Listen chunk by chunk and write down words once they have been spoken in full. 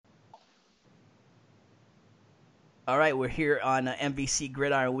All right, we're here on MVC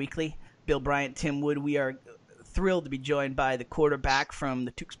Gridiron Weekly. Bill Bryant, Tim Wood. We are thrilled to be joined by the quarterback from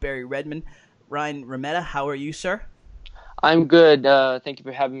the Tewksbury Redmen, Ryan Remeda. How are you, sir? I'm good. Thank you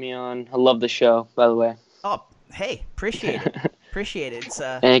for having me on. I love the show, by the way. Oh, hey, appreciate it. Appreciate it. It's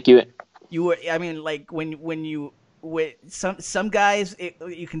Thank you. you were. I mean, like with some guys,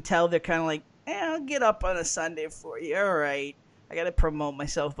 you can tell they're kind of like, I'll get up on a Sunday for you. All right, I got to promote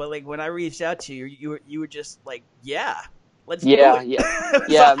myself. But like when I reached out to you, you were just like, yeah, let's do it.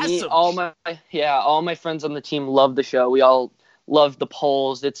 Yeah. Awesome. All my friends on the team love the show. We all love the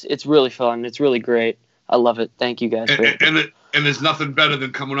polls. It's really fun. It's really great. I love it. Thank you guys. And there's nothing better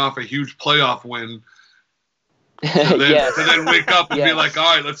than coming off a huge playoff win. To then wake up and be like,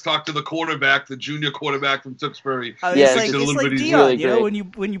 all right, let's talk to the quarterback, the junior quarterback from Tewksbury. It's like Dion, really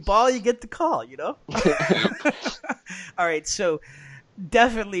when you ball, you get the call, All right, so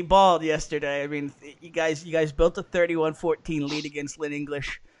definitely balled yesterday. I mean, you guys built a 31-14 lead against Lynn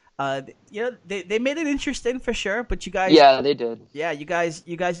English. They made it interesting for sure, but you guys, they did. Yeah, you guys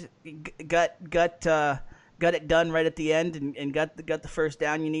got it done right at the end and got the first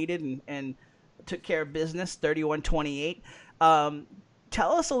down you needed and took care of business, 31-28.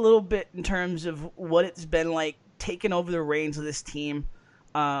 Tell us a little bit in terms of what it's been like taking over the reins of this team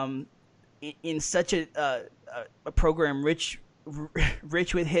in such a program rich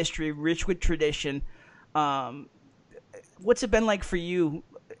with history, rich with tradition. What's it been like for you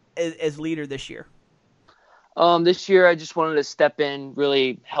as leader this year? This year I just wanted to step in,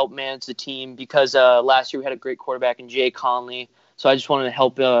 really help manage the team because last year we had a great quarterback in Jay Conley. So I just wanted to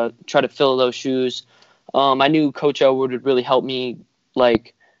help try to fill those shoes. I knew Coach Elwood would really help me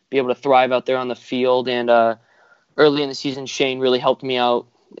be able to thrive out there on the field. And early in the season, Shane really helped me out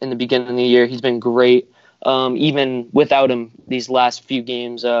in the beginning of the year. He's been great. Even without him, these last few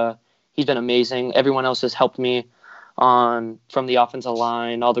games, he's been amazing. Everyone else has helped me from the offensive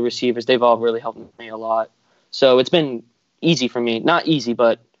line, all the receivers. They've all really helped me a lot. So it's been easy for me. Not easy,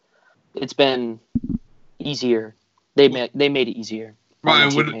 but it's been easier. They made it easier.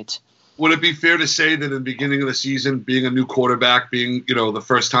 Ryan, would it be fair to say that in the beginning of the season, being a new quarterback, being the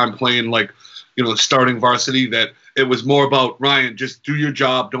first time playing starting varsity, that it was more about Ryan, just do your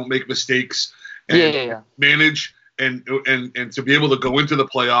job, don't make mistakes, and manage, and to be able to go into the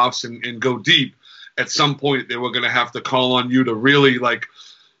playoffs and go deep. At some point, they were going to have to call on you to really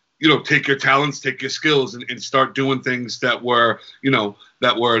take your talents, take your skills, and start doing things that were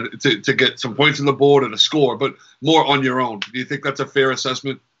to get some points on the board and a score, but more on your own. Do you think that's a fair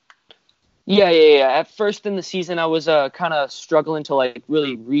assessment? Yeah. At first in the season, I was kind of struggling to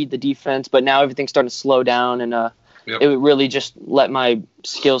really read the defense, but now everything's starting to slow down, and it would really just let my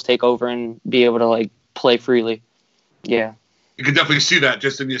skills take over and be able to play freely. Yeah. You can definitely see that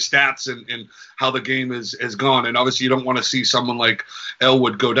just in your stats and how the game has gone. And obviously you don't want to see someone like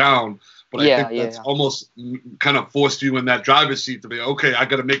Elwood go down. But I think that's almost kind of forced you in that driver's seat to be, okay, I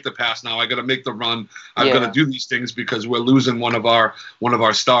got to make the pass now. I got to make the run. I've got to do these things because we're losing one of our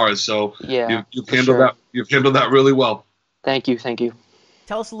stars. So you've handled that. You've handled that really well. Thank you.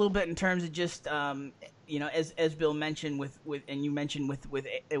 Tell us a little bit in terms of just as Bill mentioned with and you mentioned with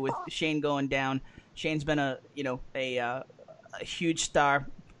Shane going down. Shane's been a huge star,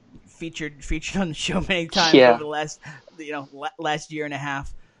 featured on the show many times over the last year and a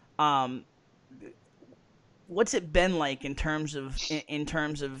half. What's it been like in terms of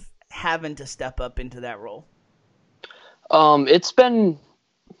having to step up into that role? It's been,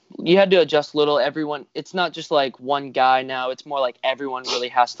 you had to adjust a little. Everyone, it's not just one guy now. It's more like everyone really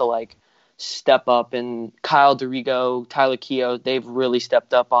has to step up. And Kyle Dorigo, Tyler Keogh, they've really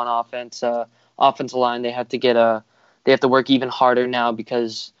stepped up on offense. Offensive line, they have to work even harder now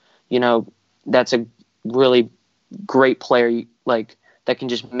because that's a really great player that can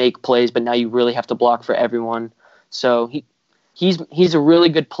just make plays, but now you really have to block for everyone. So he's a really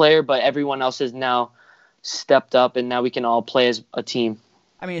good player, but everyone else has now stepped up, and now we can all play as a team.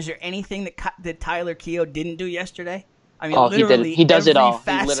 I mean, is there anything that Tyler Keogh didn't do yesterday? I mean, literally he does it all.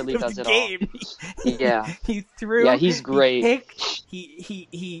 He literally does it game. all. Yeah. He threw. Yeah, he's great.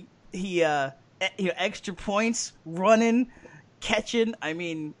 He extra points, running, catching. I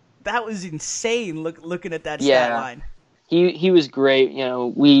mean, that was insane. Looking at that stat line. He was great.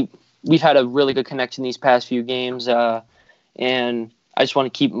 We've had a really good connection these past few games, and I just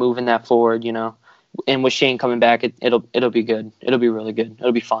want to keep moving that forward. And with Shane coming back, it'll be good. It'll be really good.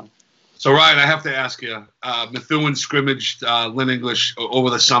 It'll be fun. So Ryan, I have to ask you. Methuen scrimmaged Lynn English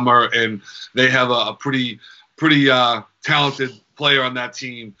over the summer, and they have a pretty talented player on that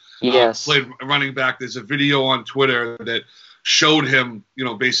team. Yes. Played running back. There's a video on Twitter that showed him,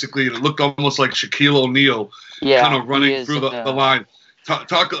 basically it looked almost like Shaquille O'Neal kind of running through the line.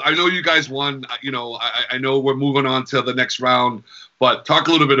 Talk. I know you guys won. I know we're moving on to the next round, but talk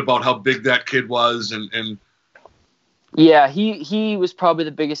a little bit about how big that kid was and. Yeah, he was probably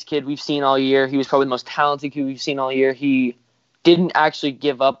the biggest kid we've seen all year. He was probably the most talented kid we've seen all year. He didn't actually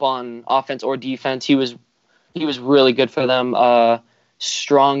give up on offense or defense. He was really good for them.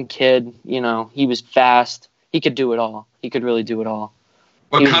 Strong kid. He was fast. He could do it all. He could really do it all.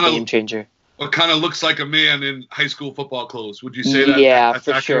 He was a game changer. What kind of looks like a man in high school football clothes? Would you say that? Yeah,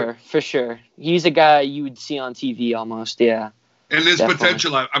 for sure. He's a guy you would see on TV almost. Yeah. And there's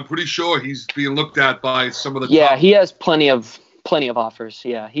potential. I'm pretty sure he's being looked at by some of the. Yeah, he has plenty of offers.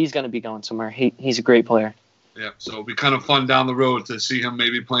 Yeah, he's going to be going somewhere. He's a great player. Yeah, so it'll be kind of fun down the road to see him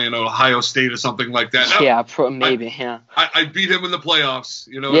maybe playing at Ohio State or something like that. Yeah, maybe. I beat him in the playoffs.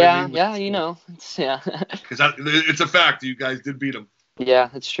 You know. Yeah, what I mean? yeah, Because it's a fact. You guys did beat him. Yeah,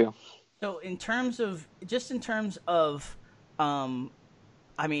 that's true. So in terms of,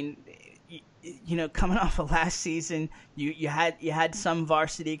 I mean, coming off of last season, you had some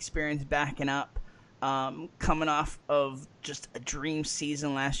varsity experience backing up. Coming off of just a dream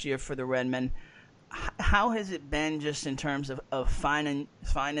season last year for the Redmen, how has it been just in terms of finding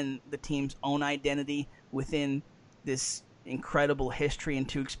the team's own identity within this incredible history in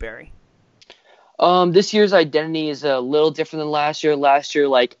Tewksbury? This year's identity is a little different than last year. Last year,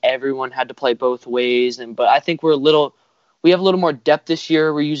 like, everyone had to play both ways, but I think we have a little more depth this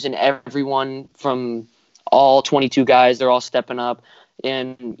year. We're using everyone from all 22 guys. They're all stepping up,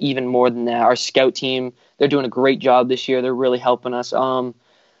 and even more than that, our scout team, they're doing a great job this year. They're really helping us.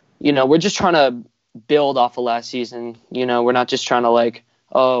 We're just trying to build off of last season. We're not just trying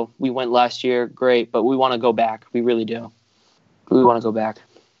to we went last year, great, but we want to go back. We really do. We want to go back.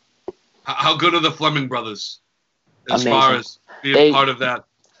 How good are the Fleming brothers as Amazing. far as being part of that?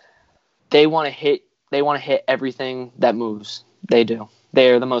 They want to hit everything that moves. They do.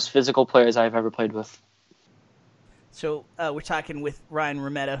 They are the most physical players I've ever played with. So we're talking with Ryan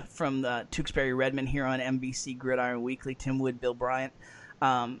Rometta from the Tewksbury Redmen here on NBC Gridiron Weekly. Tim Wood, Bill Bryant.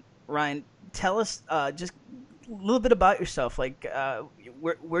 Ryan, tell us just a little bit about yourself. Like,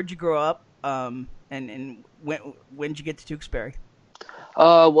 where'd you grow up, and when'd you get to Tewksbury?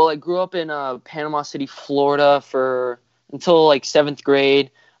 Well, I grew up in Panama City, Florida until 7th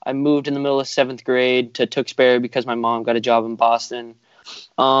grade. I moved in the middle of 7th grade to Tewksbury because my mom got a job in Boston.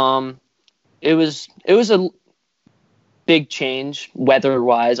 It was a big change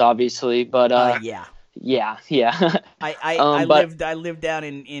weather-wise, obviously, but yeah. I lived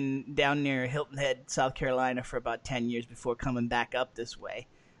down near Hilton Head, South Carolina for about 10 years before coming back up this way.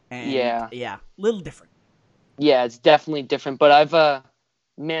 And a little different. Yeah, it's definitely different, but I've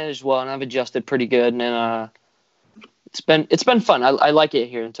managed well and I've adjusted pretty good, and it's been fun. I like it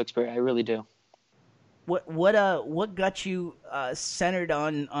here in Tewksbury. I really do. What got you centered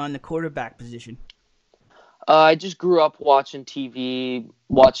on the quarterback position? I just grew up watching TV,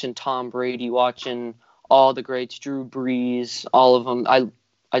 watching Tom Brady, watching all the greats, Drew Brees, all of them.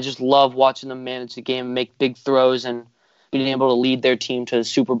 I just love watching them manage the game, make big throws, and being able to lead their team to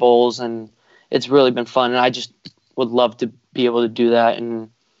Super Bowls, and it's really been fun. And I just would love to be able to do that,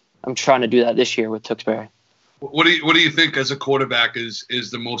 and I'm trying to do that this year with Tewksbury. What do you think as a quarterback is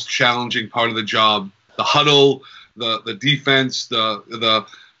the most challenging part of the job? The huddle, the defense, the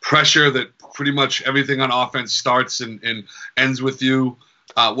pressure that pretty much everything on offense starts and ends with you.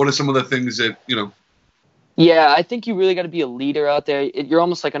 What are some of the things that Yeah, I think you really got to be a leader out there. You're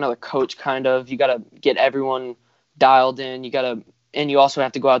almost like another coach, kind of. You got to get everyone dialed in. And you also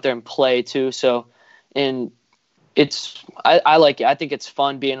have to go out there and play too. So, and I like it. I think it's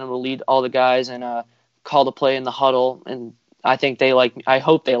fun being able to lead all the guys and call the play in the huddle. And I think I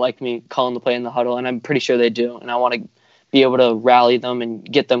hope they like me calling the play in the huddle, and I'm pretty sure they do. And I want to be able to rally them and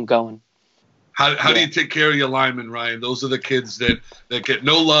get them going. How do you take care of your linemen, Ryan? Those are the kids that get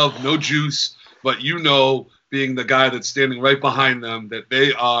no love, no juice, but being the guy that's standing right behind them, that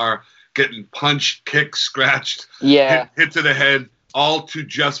they are getting punched, kicked, scratched, hit to the head, all to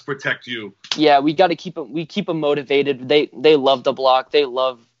just protect you. Yeah, we got to keep them motivated. They love the block. They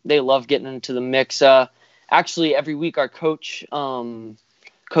love getting into the mix. Actually, every week our coach,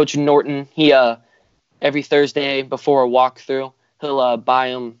 Coach Norton, he every Thursday before a walkthrough, he'll buy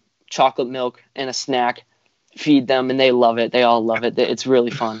them chocolate milk and a snack, feed them, and they love it. They all love it. It's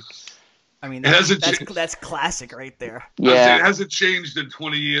really fun. I mean, that's classic right there. Yeah. It hasn't changed in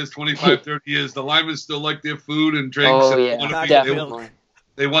 20 years, 25, 30 years. The linemen still like their food and drinks. Oh, and yeah, definitely.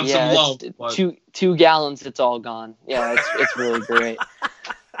 They want some love. But 2 gallons, it's all gone. Yeah, it's really great.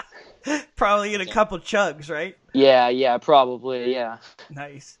 Probably in a couple chugs, right? Yeah, probably, yeah.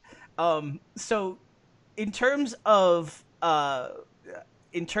 Nice. So in terms of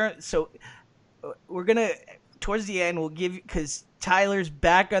so we're gonna towards the end we'll give you because Tyler's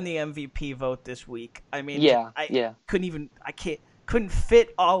back on the MVP vote this week. I mean, Yeah. couldn't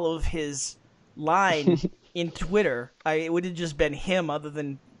fit all of his line in Twitter. It would have just been him, other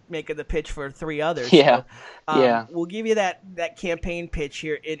than making the pitch for three others. Yeah. So, we'll give you that campaign pitch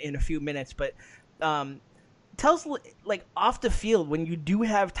here in a few minutes, but tell us, like, off the field, when you do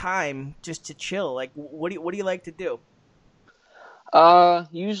have time just to chill, like, what do you like to do?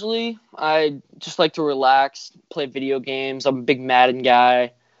 Usually I just like to relax, play video games. I'm a big Madden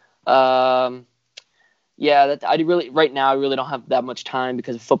guy. Yeah, right now I really don't have that much time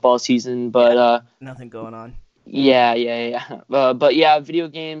because of football season, but nothing going on. Yeah. But yeah, video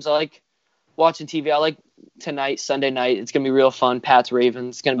games. I like watching TV. I like tonight, Sunday night. It's gonna be real fun. Pats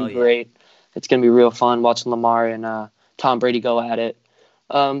Ravens. It's gonna be great. It's gonna be real fun watching Lamar and Tom Brady go at it.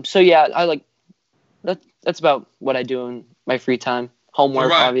 So yeah, I like that. That's about what I do in my free time.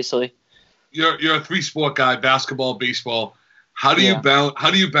 Homework, obviously. You're a 3-sport guy: basketball, baseball. How do you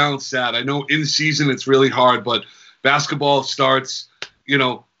balance that? I know in season it's really hard, but basketball starts,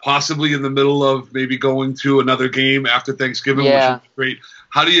 possibly in the middle of maybe going to another game after Thanksgiving, which is great.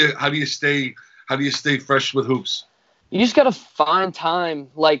 How do you stay fresh with hoops? You just gotta find time.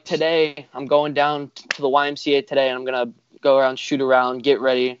 Like today, I'm going down to the YMCA today, and I'm gonna go around, shoot around, get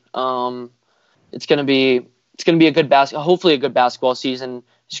ready. It's gonna be hopefully a good basketball season.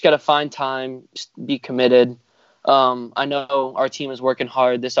 Just gotta find time, just be committed. I know our team is working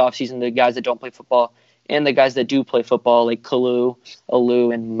hard this offseason, the guys that don't play football and the guys that do play football, like Kalu,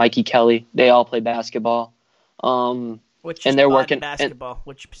 Alu, and Mikey Kelly. They all play basketball. And they're working basketball.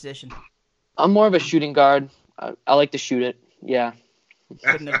 Which position? I'm more of a shooting guard. I like to shoot it. Yeah.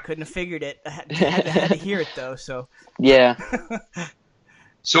 Couldn't have figured it. I had to hear it though. So. Yeah.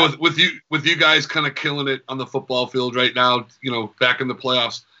 So with you guys kind of killing it on the football field right now, back in the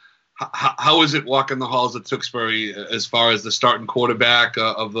playoffs, how is it walking the halls at Tewksbury as far as the starting quarterback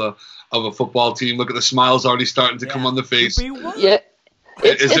of a football team? Look at the smiles already starting to come on the face. Yeah,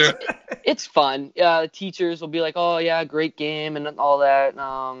 it's fun. Teachers will be like, "Oh yeah, great game," and all that.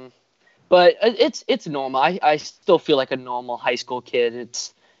 But it's normal. I still feel like a normal high school kid.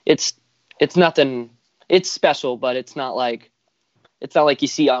 It's nothing. It's special, but it's not like you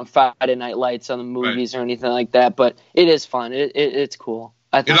see on Friday Night Lights on the movies or anything like that. But it is fun. It's cool.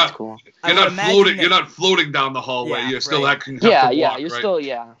 I think it's cool. You're not floating down the hallway. You're still acting. You're still.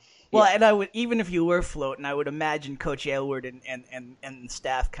 Well, and I would, even if you were floating, I would imagine Coach Aylward and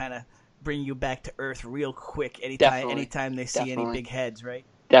staff kind of bring you back to earth real quick anytime they see any big heads, right?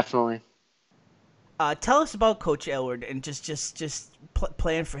 Definitely. Tell us about Coach Aylward and just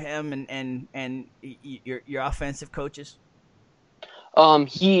playing for him and your offensive coaches.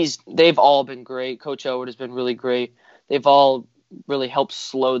 They've all been great. Coach Aylward has been really great. They've all really helped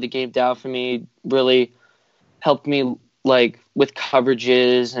slow the game down for me, really helped me like with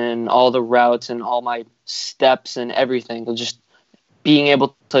coverages and all the routes and all my steps and everything. Just being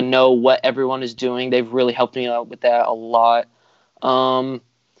able to know what everyone is doing, they've really helped me out with that a lot.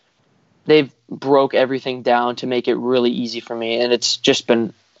 They've broke everything down to make it really easy for me, and it's just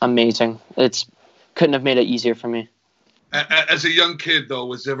been amazing. Couldn't have made it easier for me. As a young kid, though,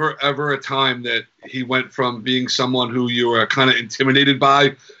 was there ever a time that he went from being someone who you were kind of intimidated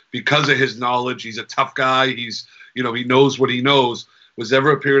by because of his knowledge? He's a tough guy. He knows what he knows. Was there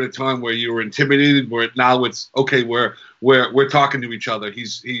ever a period of time where you were intimidated? Where now it's okay, we're talking to each other.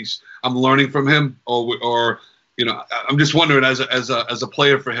 I'm learning from him, or I'm just wondering as a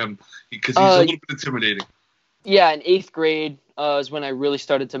player for him because he's a little bit intimidating. Yeah, in 8th grade is when I really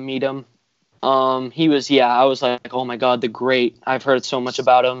started to meet him. I was like, oh my God, the great. I've heard so much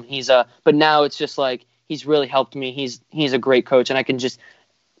about him. But now it's just like, he's really helped me. He's a great coach, and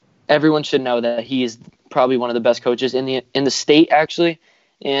everyone should know that he is probably one of the best coaches in the state, actually.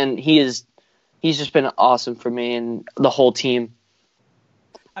 And he's just been awesome for me and the whole team.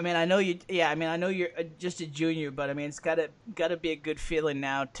 I mean, I know you're just a junior, but I mean, it's gotta be a good feeling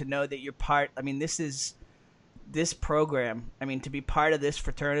now to know that you're part. I mean, this program, I mean, to be part of this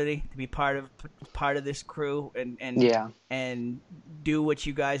fraternity, to be part of this crew, and do what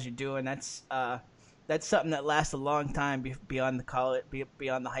you guys are doing, that's something that lasts a long time beyond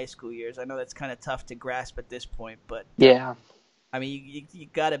the high school years. I know that's kind of tough to grasp at this point, but yeah, I mean,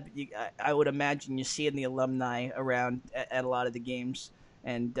 I would imagine you're seeing the alumni around at a lot of the games,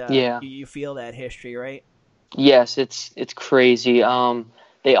 and you feel that history, right? Yes, it's crazy.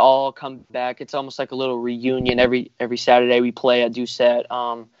 They all come back. It's almost like a little reunion every Saturday we play at Doucette.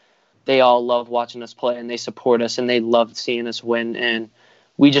 they all love watching us play and they support us and they love seeing us win. And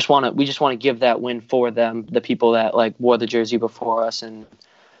we just want to give that win for them, the people that like wore the jersey before us and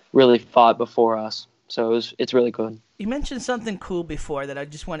really fought before us. So it's really good. You mentioned something cool before that I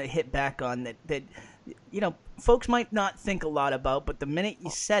just want to hit back on that folks might not think a lot about, but the minute you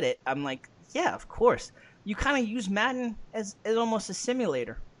said it, I'm like, yeah, of course. You kind of use Madden as almost a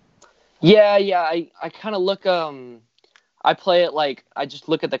simulator. Yeah. I kind of look. I play it like I just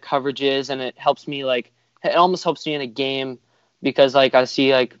look at the coverages, and it helps me it almost helps me in a game because like I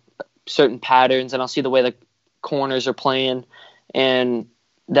see like certain patterns, and I'll see the way the corners are playing, and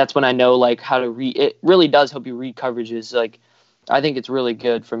that's when I know like how to read. It really does help you read coverages. Like I think it's really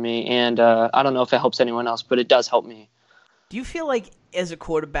good for me, and I don't know if it helps anyone else, but it does help me. Do you feel like as a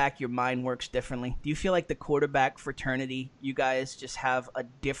quarterback your mind works differently? Do you feel like the quarterback fraternity, you guys just have a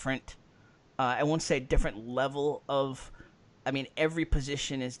different, I won't say different level of, I mean, every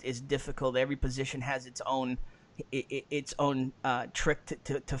position is difficult. Every position has its own trick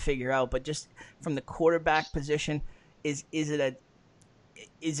to figure out. But just from the quarterback position, is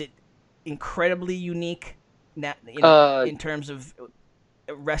it incredibly unique now, in terms of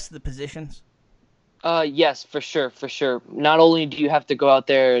the rest of the positions? Yes, for sure. Not only do you have to go out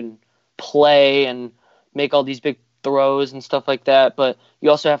there and play and make all these big throws and stuff like that, but you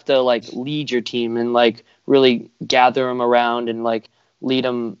also have to like lead your team and like really gather them around and like lead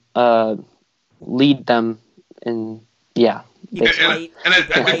them, and yeah. I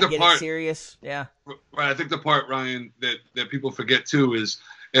think the part serious, yeah. Right, I think the part, Ryan, that people forget too is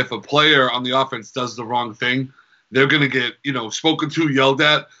if a player on the offense does the wrong thing, they're going to get spoken to, yelled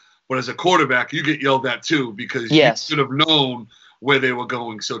at. But as a quarterback, you get yelled at too because you should have known where they were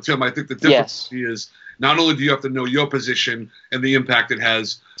going. So, Tim, I think the difference is not only do you have to know your position and the impact it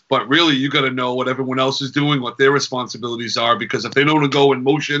has, but really you got to know what everyone else is doing, what their responsibilities are. Because if they don't go in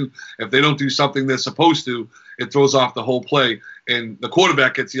motion, if they don't do something they're supposed to, it throws off the whole play. And the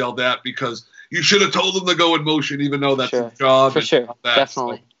quarterback gets yelled at because you should have told them to go in motion, even though that's his job. For sure,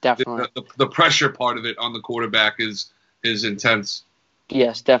 definitely. The pressure part of it on the quarterback is intense.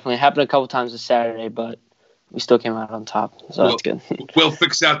 Yes, definitely. It happened a couple times this Saturday, but we still came out on top, so that's good. We'll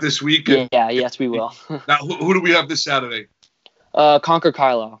fix that this week. Yes, we will. Now, who do we have this Saturday? Concord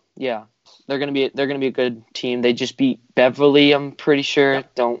Carlisle. Yeah, they're gonna be a good team. They just beat Beverly, I'm pretty sure.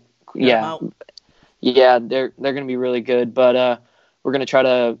 They're gonna be really good. But we're gonna try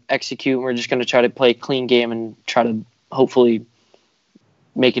to execute. We're just gonna try to play a clean game and try to hopefully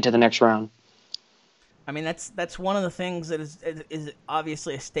make it to the next round. I mean, that's one of the things that is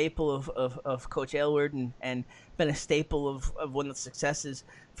obviously a staple of Coach Aylward and been a staple of one of the successes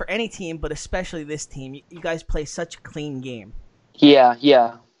for any team, but especially this team. You guys play such a clean game.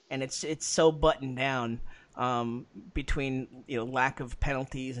 Yeah. And it's so buttoned down between lack of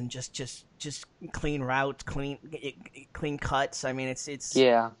penalties and just clean routes, clean cuts. I mean, it's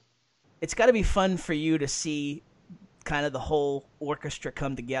got to be fun for you to see kind of the whole orchestra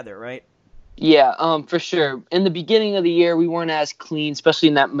come together, right? Yeah, for sure. In the beginning of the year, we weren't as clean, especially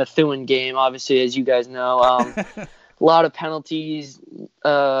in that Methuen game, obviously, as you guys know. A lot of penalties.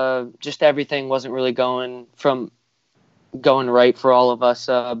 Just everything wasn't really going right for all of us.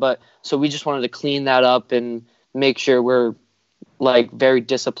 But so we just wanted to clean that up and make sure we're like very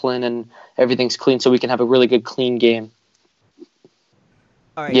disciplined and everything's clean so we can have a really good, clean game.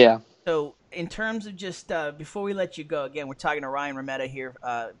 All right. Yeah. So in terms of just before we let you go, again, we're talking to Ryan Rometta here,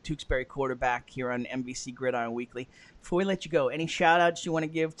 Tewksbury quarterback here on MVC Gridiron Weekly. Before we let you go, any shout-outs you want to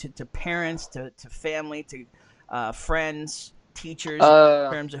give to parents, to family, to friends, teachers,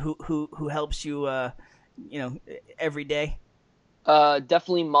 in terms of who helps you, every day?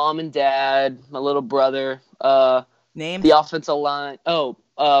 Definitely mom and dad, my little brother. Names? The offensive line.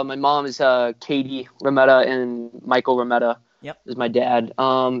 My mom is Katie Rometta and Michael Rometta. Yep. Is my dad.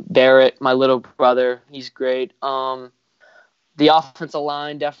 Barrett, my little brother, he's great. The offensive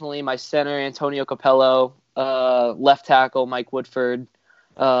line, definitely my center, Antonio Capello. Left tackle, Mike Woodford.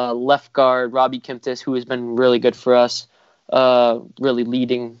 Left guard, Robbie Kimtis, who has been really good for us, really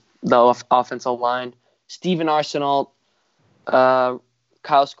leading the offensive line. Steven Arsenal, Kyle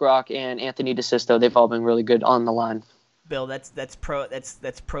Skrock, and Anthony DeSisto, they've all been really good on the line. Bill, that's pro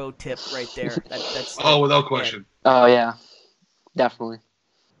tip right there. That's without question. Oh yeah. Definitely.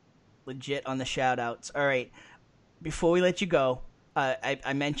 Legit on the shout-outs. All right. Before we let you go,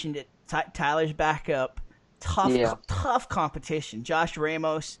 I mentioned it. Tyler's back up. Tough competition. Josh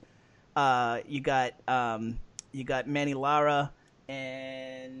Ramos. You got Manny Lara,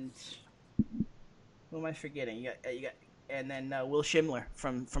 and who am I forgetting? You got and then Will Schimler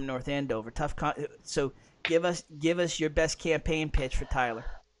from North Andover. So give us your best campaign pitch for Tyler.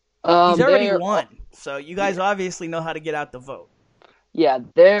 He's already won, so you guys obviously know how to get out the vote. Yeah,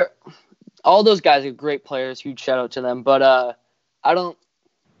 all those guys are great players. Huge shout out to them. But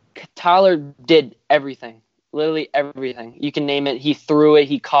Tyler did everything, literally everything. You can name it. He threw it,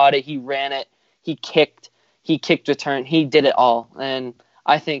 he caught it, he ran it, he kicked return. He did it all, and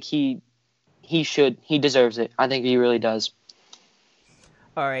I think he deserves it. I think he really does.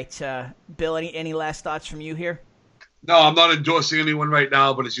 All right, Bill. Any last thoughts from you here? No, I'm not endorsing anyone right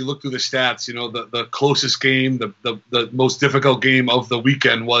now, but as you look through the stats, the closest game, the most difficult game of the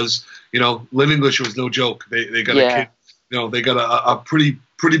weekend was, Lynn English was no joke. They got a kid, they got a pretty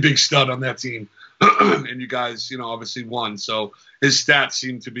big stud on that team, and you guys, obviously won. So his stats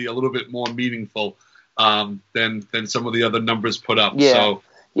seem to be a little bit more meaningful than some of the other numbers put up. Yeah. So.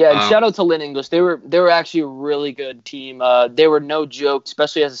 Yeah, and shout out to Lynn English. They were actually a really good team. They were no joke,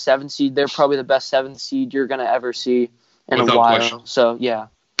 especially as a 7th seed. They're probably the best 7th seed you're gonna ever see in a while. Question. So yeah,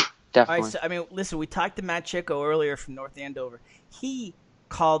 definitely. All right, so, listen, we talked to Matt Chico earlier from North Andover. He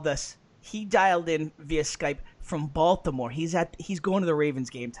called us. He dialed in via Skype from Baltimore. He's going to the Ravens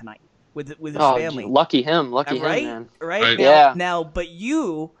game tonight with his family. Lucky him, man. Right? Yeah. Now, but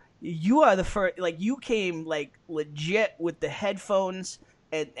you are the first. Like you came like legit with the headphones.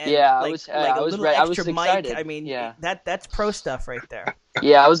 And I was ready. I was excited. That's pro stuff right there.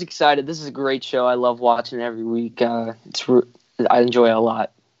 Yeah, I was excited. This is a great show. I love watching it every week. I enjoy it a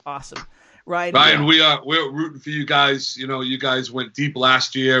lot. Awesome, Ryan. We're rooting for you guys. You guys went deep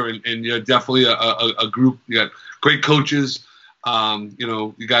last year, and you're definitely a group. You got great coaches.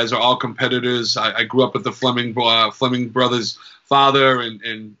 You guys are all competitors. I grew up with the Fleming brothers' father,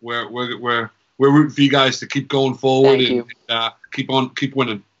 and we're rooting for you guys to keep going forward and keep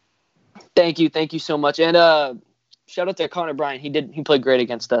winning. Thank you so much. And shout out to Connor Bryan. He played great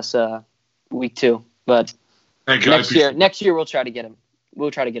against us week 2. But thank you. Next year we'll try to get him.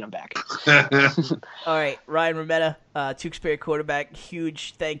 We'll try to get him back. All right, Ryan Rometta, Tewksbury quarterback.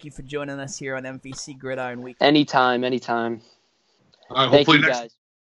 Huge thank you for joining us here on MVC Gridiron Week. Anytime. All right, thank you guys.